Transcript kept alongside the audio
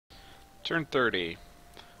Turn 30.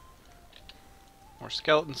 More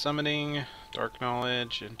skeleton summoning, dark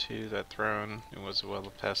knowledge into that throne. It was a well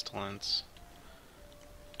of pestilence.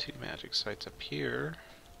 2 magic sites up here.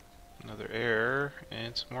 Another error,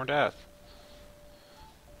 and some more death.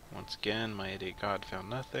 Once again, my idiot god found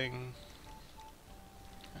nothing.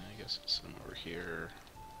 I guess it's some over here.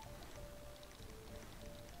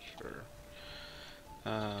 Sure.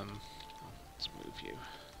 Let's move you.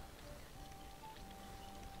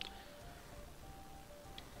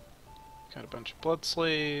 Got a bunch of blood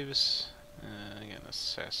slaves. Again,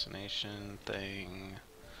 assassination thing.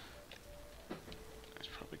 He's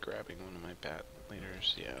probably grabbing one of my bat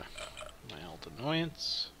leaders. Yeah, my old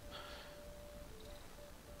annoyance.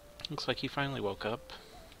 Looks like he finally woke up.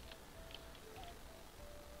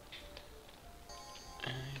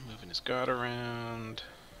 And moving his god around.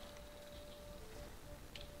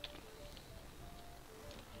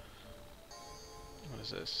 What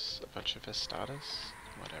is this? A bunch of Estadas?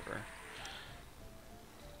 Whatever.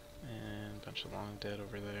 And a bunch of long dead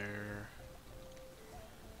over there.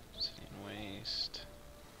 Obsidian waste.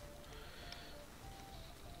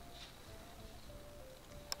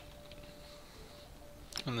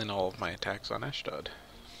 And then all of my attacks on Ashdod.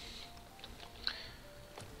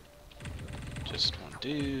 Just one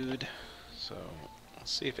dude. So,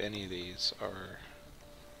 let's see if any of these are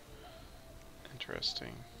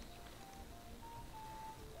interesting.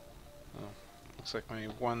 Oh, looks like my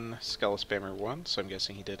one Skella Spammer won, so I'm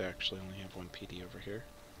guessing he did actually only have one PD over here.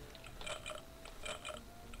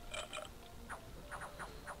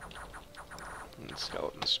 And the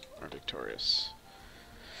skeletons are victorious.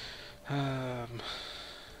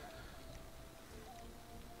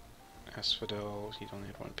 Asphodel, he only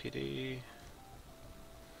had one PD.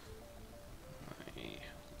 My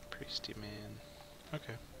priesty man.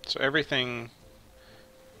 Okay, so everything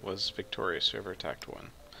was victorious, whoever attacked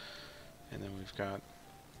one. And then we've got...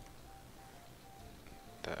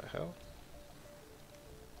 the hell?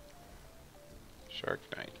 Shark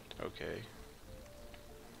Knight, okay.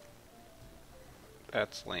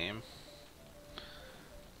 That's lame.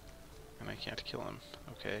 And I can't kill him,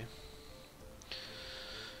 okay.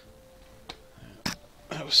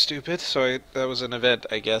 That was stupid, so that was an event,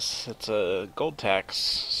 I guess. It's a gold tax,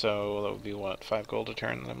 so that would be what, 5 gold a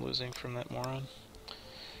turn that I'm losing from that moron?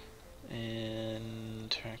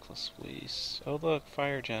 And reckless waste. Oh look,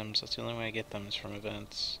 fire gems. That's the only way I get them is from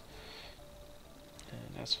events.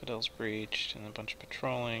 And Asphodel's breached, and a bunch of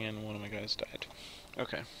patrolling, and one of my guys died.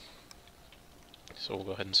 Okay. So we'll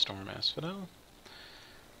go ahead and storm Asphodel.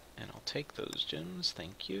 And I'll take those gems,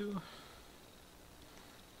 thank you.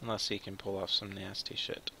 Unless he can pull off some nasty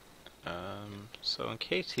shit. So in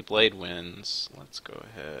case he blade wins, let's go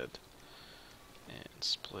ahead and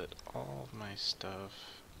split all of my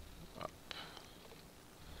stuff up.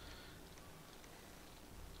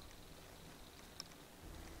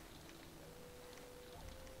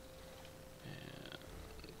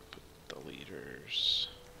 And put the leaders.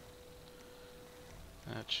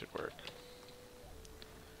 That should work.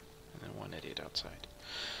 And then one idiot outside.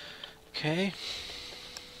 Okay.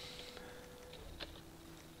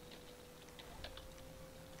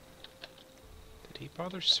 Did he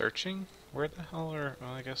bother searching? Where the hell are...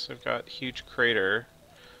 Well, I guess I've got Huge Crater,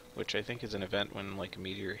 which I think is an event when, like, a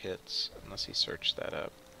meteor hits, unless he searched that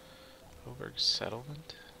up. Oberg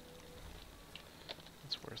Settlement?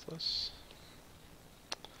 That's worthless.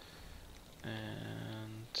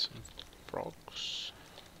 And some frogs.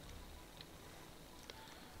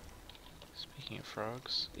 Speaking of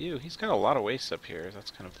frogs... Ew, he's got a lot of waste up here.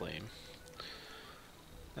 That's kind of lame.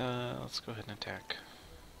 Let's go ahead and attack.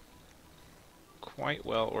 Quite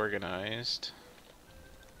well organized.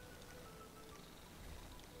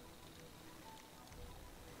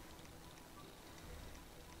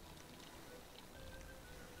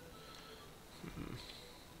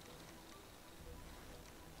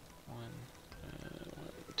 One,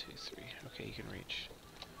 2, 3. Okay, you can reach.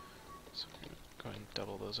 So I'm gonna go ahead and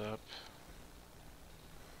double those up.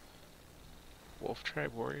 Wolf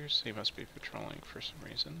Tribe Warriors, they must be patrolling for some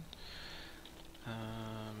reason.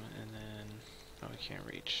 And then... Oh, we can't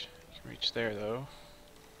reach. You can reach there, though.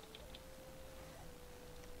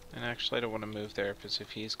 And actually, I don't want to move there, because if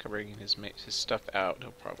he's bringing his stuff out,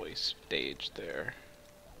 he'll probably stage there.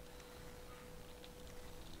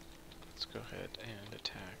 Let's go ahead and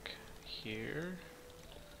attack here.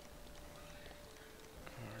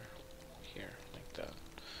 Or here, like that.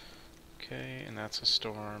 Okay, and that's a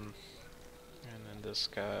storm. And then this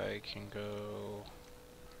guy can go...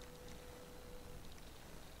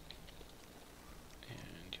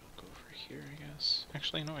 And you'll go over here, I guess.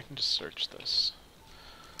 Actually, no, I can just search this.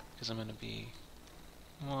 Because I'm going to be...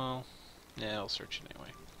 Well, Yeah, I'll search it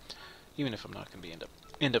anyway. Even if I'm not going to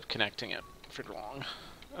end up connecting it for long.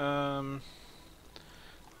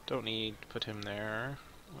 Don't need to put him there.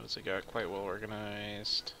 What has it got? Quite well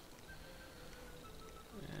organized.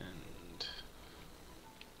 And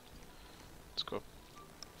let's go up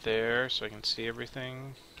there so I can see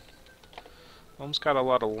everything. Almost got a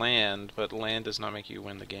lot of land, but land does not make you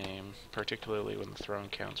win the game, particularly when the throne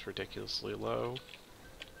count's ridiculously low.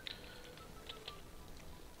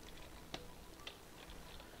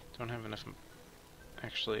 Don't have enough.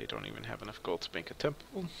 Actually, don't even have enough gold to make a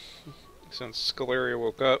temple. Since Scalaria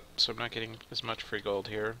woke up, so I'm not getting as much free gold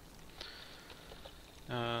here.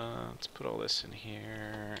 Let's put all this in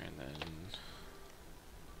here, and then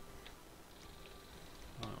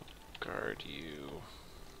I'll guard you.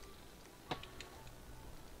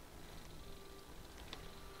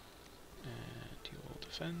 And you will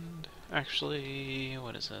defend. Actually,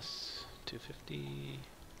 what is this? 250.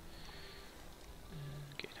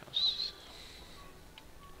 Gatehouse.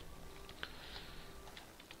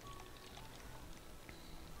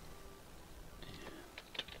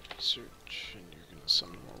 And research, and you're gonna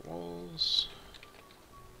summon more walls.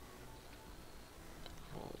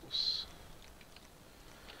 Walls.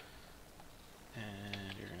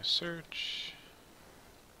 And you're gonna search.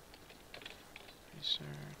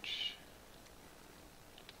 Research.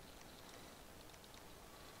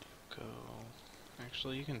 Go.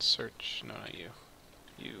 Actually, you can search. No, not you.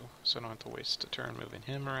 You. So I don't have to waste a turn moving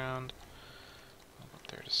him around. I'll up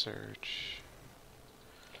there to search.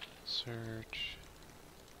 Search.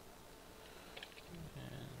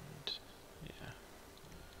 And yeah.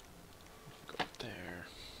 Go up there.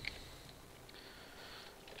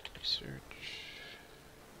 Research.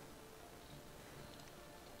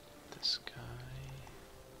 This guy.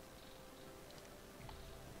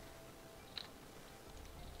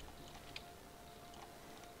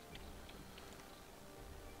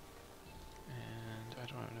 And I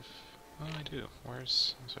don't have enough. Oh, I do.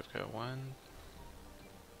 Where's. So I've got 1,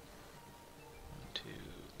 2,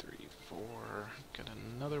 3, 4. Got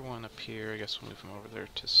another one up here. I guess we'll move him over there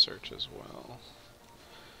to search as well.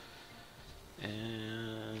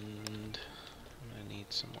 And I'm gonna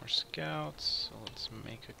need some more scouts, so let's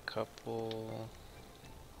make a couple.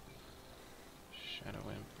 Shadow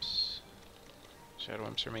Imps. Shadow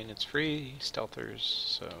Imps are maintenance free, stealthers,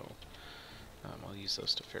 so I'll use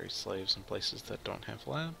those to ferry slaves in places that don't have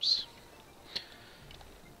labs.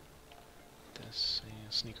 This, yeah,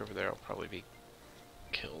 sneak over there, I'll probably be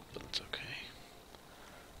killed, but it's okay.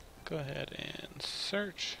 Go ahead and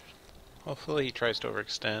search. Hopefully he tries to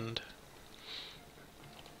overextend,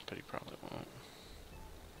 but he probably won't.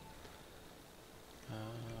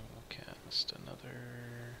 We'll cast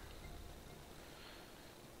another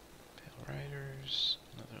Pale Riders,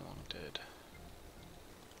 another Long Dead,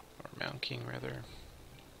 or Mound King rather.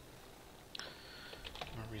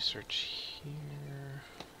 More research here,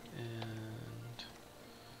 and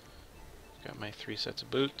got my 3 sets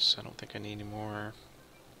of boots. I don't think I need any more.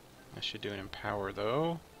 I should do an empower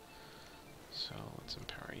though, so let's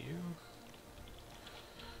empower you.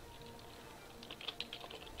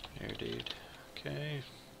 Here, dude. Okay.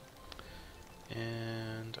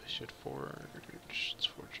 And I should let's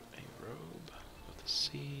forge a robe of the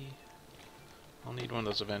sea. I'll need one of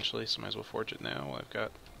those eventually, so might as well forge it now while I've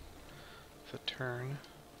got the turn.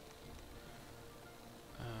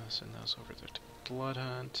 Send those over there to Blood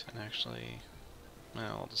Hunt, and actually,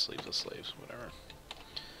 well, I'll just leave the slaves, whatever.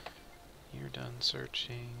 You're done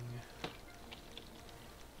searching.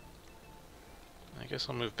 I guess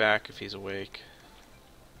I'll move back if he's awake.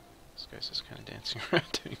 This guy's just kind of dancing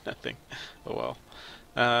around doing nothing. Oh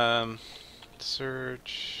well.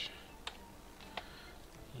 Search.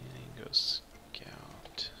 Yeah, go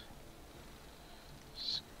scout.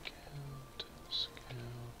 Scout.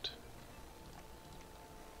 Scout.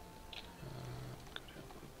 Go down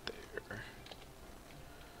there.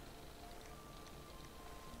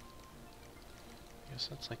 I guess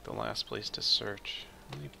that's like the last place to search.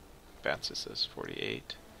 How many bats is this?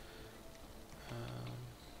 48.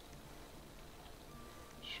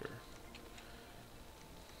 Sure.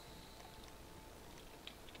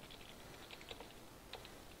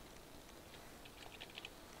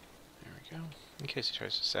 There we go. In case he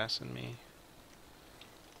tries to assassin me.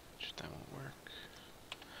 Which that won't work.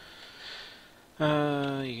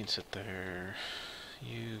 You can sit there.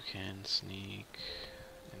 You can sneak.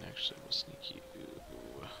 And actually we'll sneak you.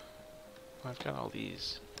 I've got all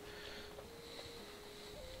these.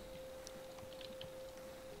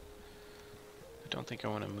 I don't think I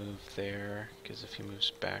want to move there, because if he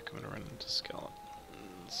moves back I'm going to run into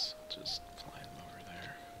skeletons. I'll just fly him over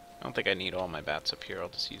there. I don't think I need all my bats up here. I'll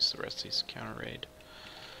just use the rest of these counter raid.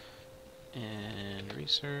 And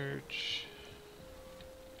research.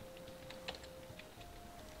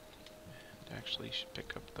 And actually should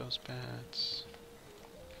pick up those bats.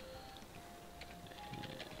 And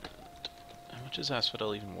how much is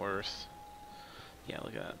Asphodel even worth? Yeah,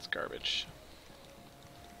 look at that, it's garbage.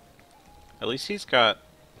 At least he's got...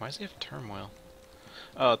 Why does he have Turmoil?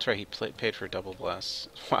 Oh, that's right, he paid for a double blast.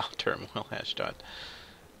 Wow, Turmoil, Ashdod.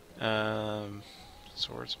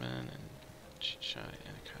 Swordsman and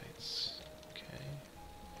Indychaos. Okay.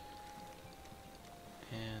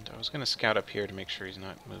 And I was going to scout up here to make sure he's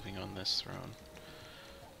not moving on this throne.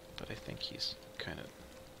 But I think he's kind of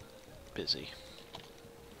busy.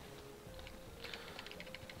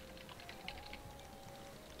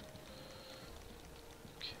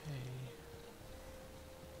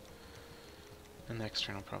 The next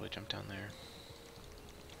turn I'll probably jump down there.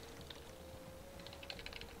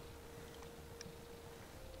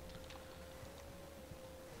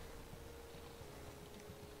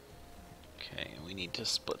 Okay, we need to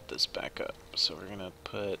split this back up. So we're gonna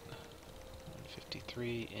put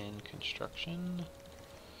 153 in construction.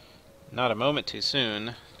 Not a moment too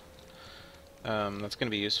soon. That's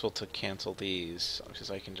gonna be useful to cancel these,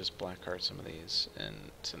 because I can just blackheart some of these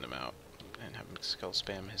and send them out. And have him skull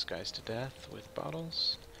spam his guys to death with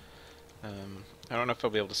bottles. I don't know if I'll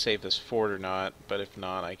be able to save this fort or not, but if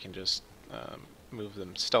not, I can just move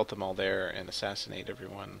them, stealth them all there, and assassinate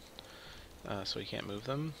everyone so he can't move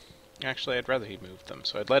them. Actually, I'd rather he moved them,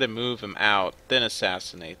 so I'd let him move them out, then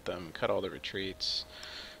assassinate them, cut all the retreats,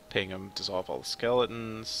 ping them, dissolve all the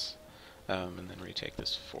skeletons, and then retake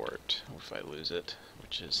this fort if I lose it,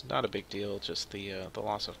 which is not a big deal, just the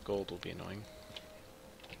loss of gold will be annoying.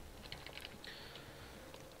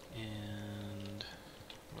 And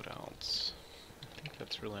what else? I think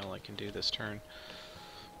that's really all I can do this turn.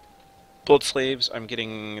 Blood slaves, I'm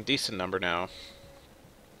getting a decent number now.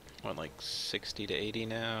 What, like 60 to 80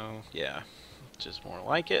 now? Yeah, which is more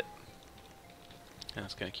like it. And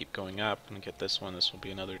it's going to keep going up. And get this one, this will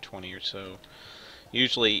be another 20 or so.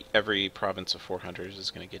 Usually every province of 400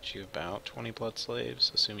 is going to get you about 20 blood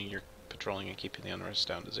slaves, assuming you're patrolling and keeping the unrest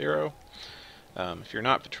down to 0. If you're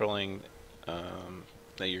not patrolling,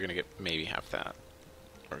 then you're going to get maybe half that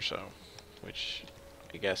or so, which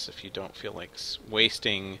I guess if you don't feel like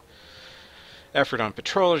wasting effort on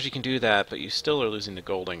patrollers, you can do that, but you still are losing the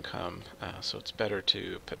gold income, so it's better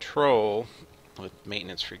to patrol with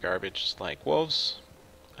maintenance-free garbage like wolves,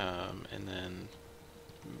 and then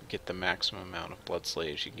get the maximum amount of blood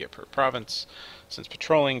slaves you can get per province, since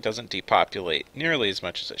patrolling doesn't depopulate nearly as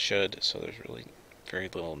much as it should, so there's really very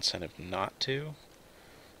little incentive not to.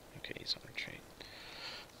 Okay, he's on retreat.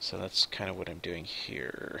 So that's kind of what I'm doing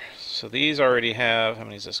here. So these already have, how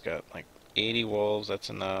many's this got? Like 80 wolves, that's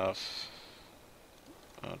enough.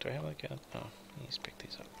 Oh, do I have like a, oh, I need to pick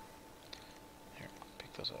these up. Here,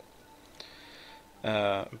 pick those up.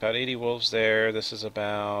 About 80 wolves there. This is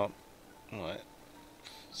about, what,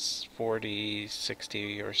 40,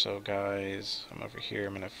 60 or so guys. I'm over here,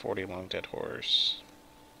 I'm going to have 40 long dead horse.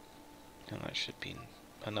 And that should be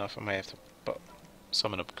enough. I might have to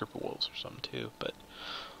summon a group of wolves or something too, but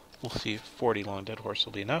we'll see if 40 long dead horse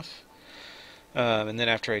will be enough. And then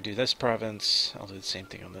after I do this province, I'll do the same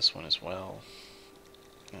thing on this one as well.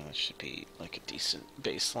 It should be like a decent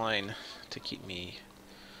baseline to keep me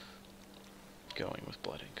going with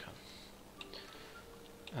blood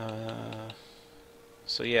income.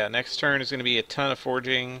 So yeah, next turn is going to be a ton of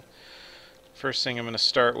forging. First thing I'm going to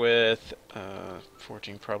start with,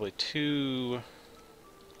 forging probably 2.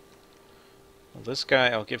 Well, this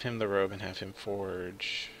guy, I'll give him the robe and have him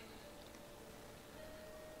forge.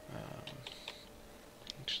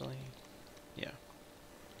 Actually, yeah.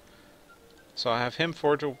 So I'll have him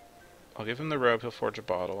forge I'll give him the robe, he'll forge a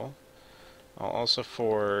bottle. I'll also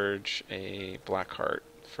forge a black heart,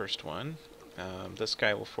 first one. This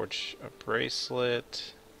guy will forge a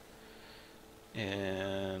bracelet.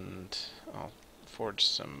 And I'll forge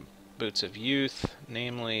some boots of youth,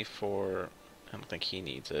 namely for, I don't think he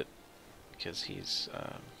needs it, because he's,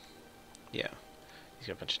 yeah, he's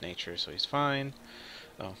got a bunch of nature, so he's fine.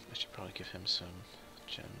 Oh, I should probably give him some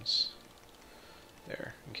gems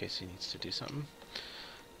there, in case he needs to do something.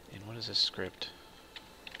 And what is this script?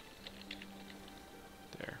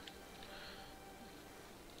 There.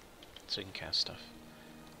 So you can cast stuff.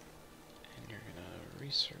 And you're gonna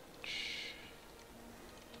research.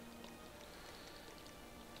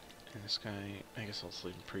 And this guy, I guess I'll just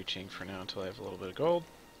leave him preaching for now until I have a little bit of gold.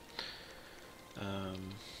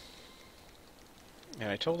 And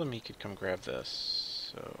I told him he could come grab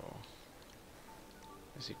this, so...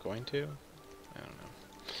 Is he going to? I don't know.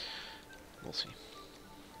 We'll see.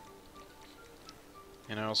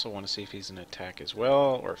 And I also want to see if he's an attack as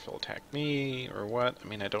well, or if he'll attack me, or what. I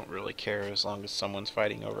mean, I don't really care as long as someone's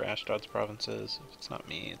fighting over Ashdod's provinces. If it's not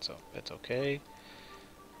me, it's okay.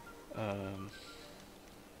 Yeah.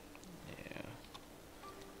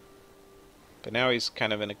 But now he's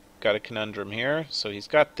kind of got a conundrum here. So he's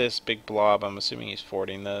got this big blob. I'm assuming he's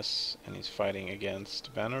fording this, and he's fighting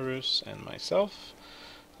against Vanarus and myself.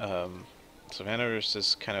 So Vanarus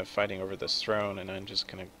is kind of fighting over this throne, and I'm just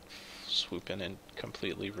going to swoop in and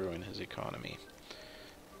completely ruin his economy.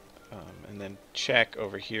 And then check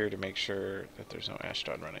over here to make sure that there's no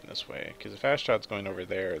Ashdod running this way. Because if Ashdod's going over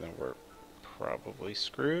there, then we're probably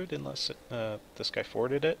screwed unless this guy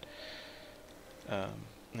forded it.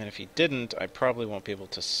 And if he didn't, I probably won't be able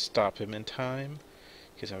to stop him in time,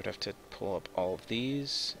 because I would have to pull up all of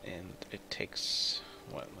these, and it takes,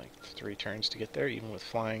 what, like 3 turns to get there, even with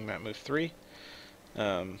flying that move 3.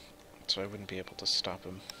 So I wouldn't be able to stop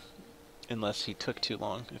him unless he took too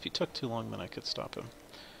long. If he took too long, then I could stop him.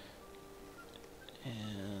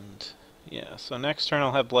 And yeah, so next turn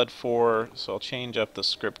I'll have Blood 4, so I'll change up the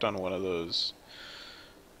script on one of those,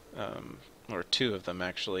 or 2 of them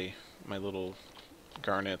actually, my little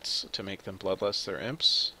garnets, to make them bloodless. They're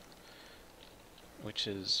imps, which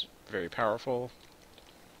is very powerful.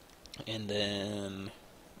 And then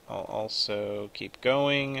I'll also keep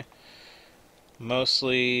going.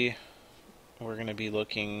 Mostly we're going to be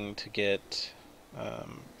looking to get,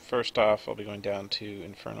 first off, I'll be going down to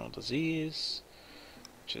Infernal Disease,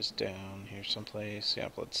 which is down here someplace. Yeah,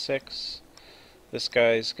 Blood 6. This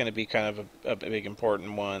guy's going to be kind of a big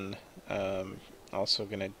important one. Also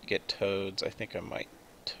going to get Toads. I think I might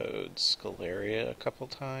Toad Scalaria a couple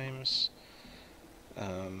times.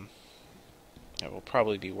 It will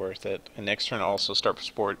probably be worth it. And next turn I'll also start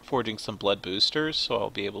forging some blood boosters, so I'll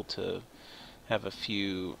be able to have a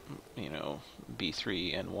few, you know,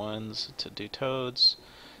 B3N1s to do Toads.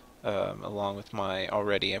 Along with my,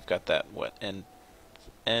 already I've got that, what,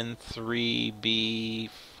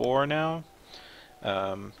 N3B4 now.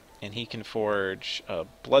 And he can forge a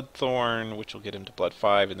Bloodthorn, which will get him to Blood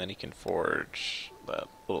 5, and then he can forge that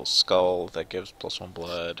little skull that gives +1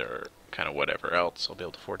 blood, or kind of whatever else. I'll be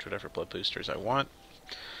able to forge whatever blood boosters I want.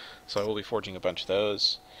 So I will be forging a bunch of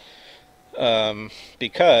those.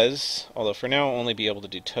 Because, although for now I'll only be able to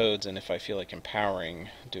do Toads, and if I feel like empowering,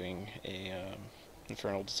 doing a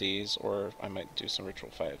Infernal Disease, or I might do some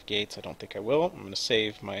Ritual 5 Gates. I don't think I will. I'm going to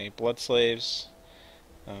save my Blood Slaves,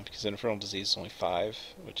 because Infernal Disease is only 5,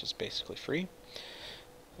 which is basically free.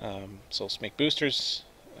 So let's make boosters,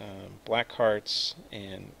 Black Hearts,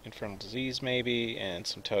 and Infernal Disease maybe, and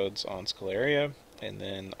some Toads on Scalaria, and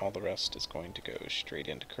then all the rest is going to go straight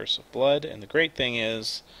into Curse of Blood. And the great thing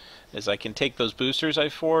is I can take those boosters I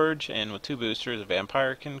forge, and with 2 boosters, a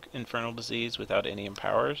Vampire can Infernal Disease without any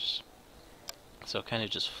empowers. So it kind of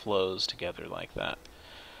just flows together like that.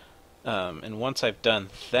 And once I've done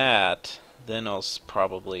that, then I'll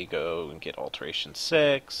probably go and get Alteration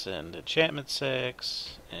 6 and Enchantment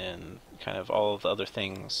 6 and kind of all of the other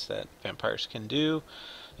things that vampires can do,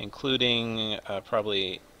 including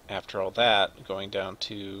probably after all that going down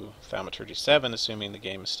to Thaumaturgy 7, assuming the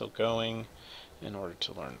game is still going, in order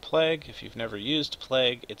to learn Plague. If you've never used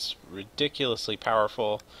Plague, it's ridiculously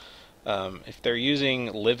powerful. If they're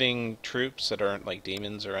using living troops that aren't like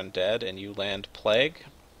demons or undead, and you land Plague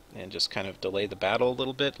and just kind of delay the battle a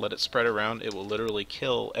little bit, let it spread around, it will literally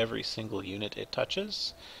kill every single unit it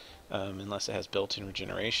touches, unless it has built-in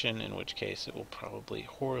regeneration, in which case it will probably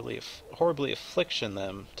horribly affliction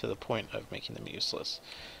them to the point of making them useless.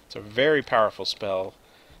 It's a very powerful spell.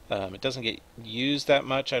 It doesn't get used that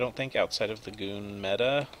much, I don't think, outside of the Goon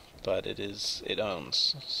meta, but it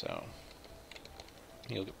owns, so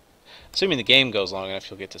assuming the game goes long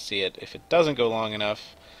enough, you'll get to see it. If it doesn't go long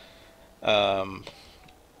enough,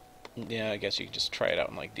 yeah, I guess you can just try it out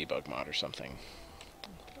in like debug mod or something.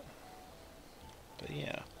 But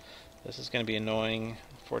yeah, this is going to be annoying.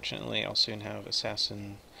 Fortunately, I'll soon have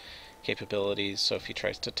assassin capabilities, so if he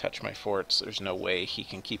tries to touch my forts, there's no way he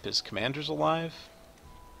can keep his commanders alive.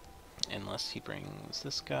 Unless he brings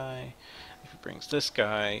this guy. If he brings this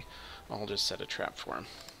guy, I'll just set a trap for him.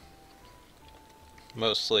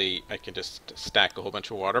 Mostly, I can just stack a whole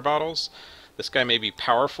bunch of water bottles. This guy may be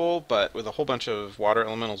powerful, but with a whole bunch of water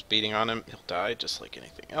elementals beating on him, he'll die just like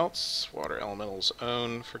anything else. Water elementals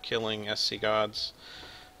own for killing SC gods,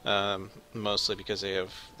 mostly because they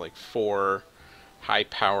have like 4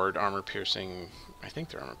 high-powered armor-piercing. I think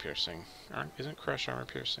they're armor-piercing. Isn't Crush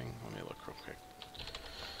armor-piercing? Let me look real quick.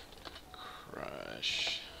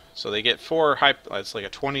 Crush. So they get 4 high. It's like a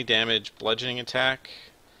 20 damage bludgeoning attack.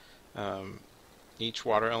 Each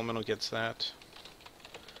water elemental gets that.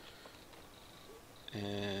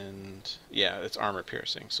 And yeah, it's armor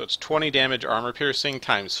piercing. So it's 20 damage armor piercing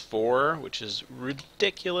times 4, which is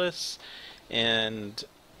ridiculous. And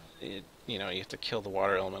you have to kill the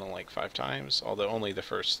water elemental like 5 times, although only the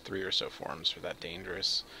first 3 or so forms are that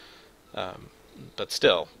dangerous. But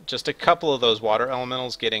still, just a couple of those water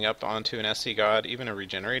elementals getting up onto an SC god, even a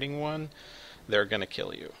regenerating one, they're going to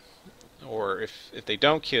kill you. Or if they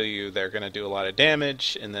don't kill you, they're going to do a lot of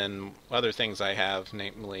damage, and then other things I have,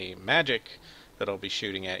 namely magic, that I'll be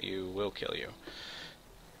shooting at you will kill you.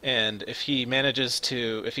 And if he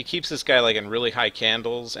keeps this guy like in really high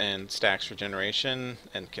candles and stacks regeneration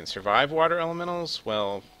and can survive water elementals,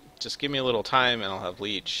 well, just give me a little time and I'll have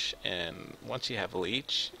leech. And once you have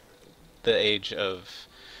leech, the age of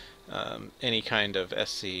any kind of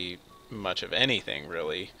SC, much of anything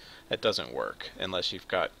really, that doesn't work unless you've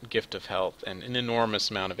got Gift of Health and an enormous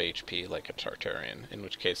amount of HP like a Tartarian, in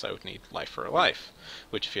which case I would need Life for a Life,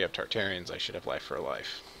 which if you have Tartarians I should have Life for a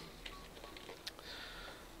Life.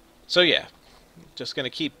 So yeah, just gonna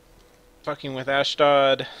keep fucking with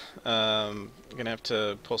Ashdod. I'm gonna have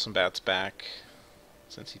to pull some bats back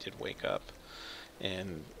since he did wake up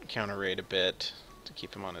and counter raid a bit to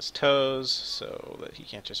keep him on his toes so that he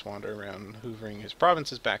can't just wander around hoovering his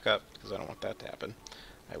provinces back up, because I don't want that to happen.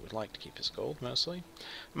 I would like to keep his gold, mostly.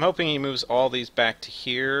 I'm hoping he moves all these back to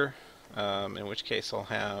here, in which case I'll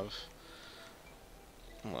have,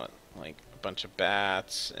 like a bunch of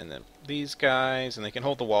bats, and then these guys, and they can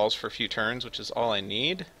hold the walls for a few turns, which is all I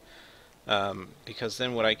need. Because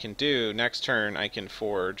then what I can do, next turn I can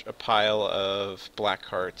forge a pile of black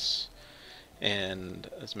hearts and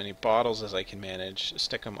as many bottles as I can manage,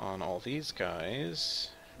 stick them on all these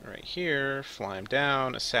guys right here, fly him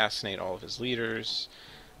down, assassinate all of his leaders,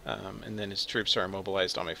 and then his troops are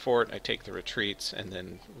immobilized on my fort. I take the retreats and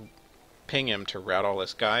then ping him to rout all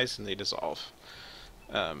his guys, and they dissolve.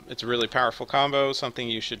 It's a really powerful combo, something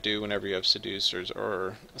you should do whenever you have seducers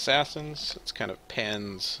or assassins. It's kind of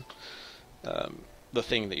Pan's, the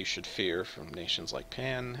thing that you should fear from nations like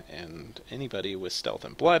Pan, and anybody with stealth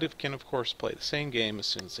and blood can of course play the same game as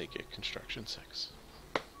soon as they get construction 6.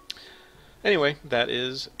 Anyway, that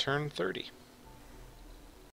is turn 30.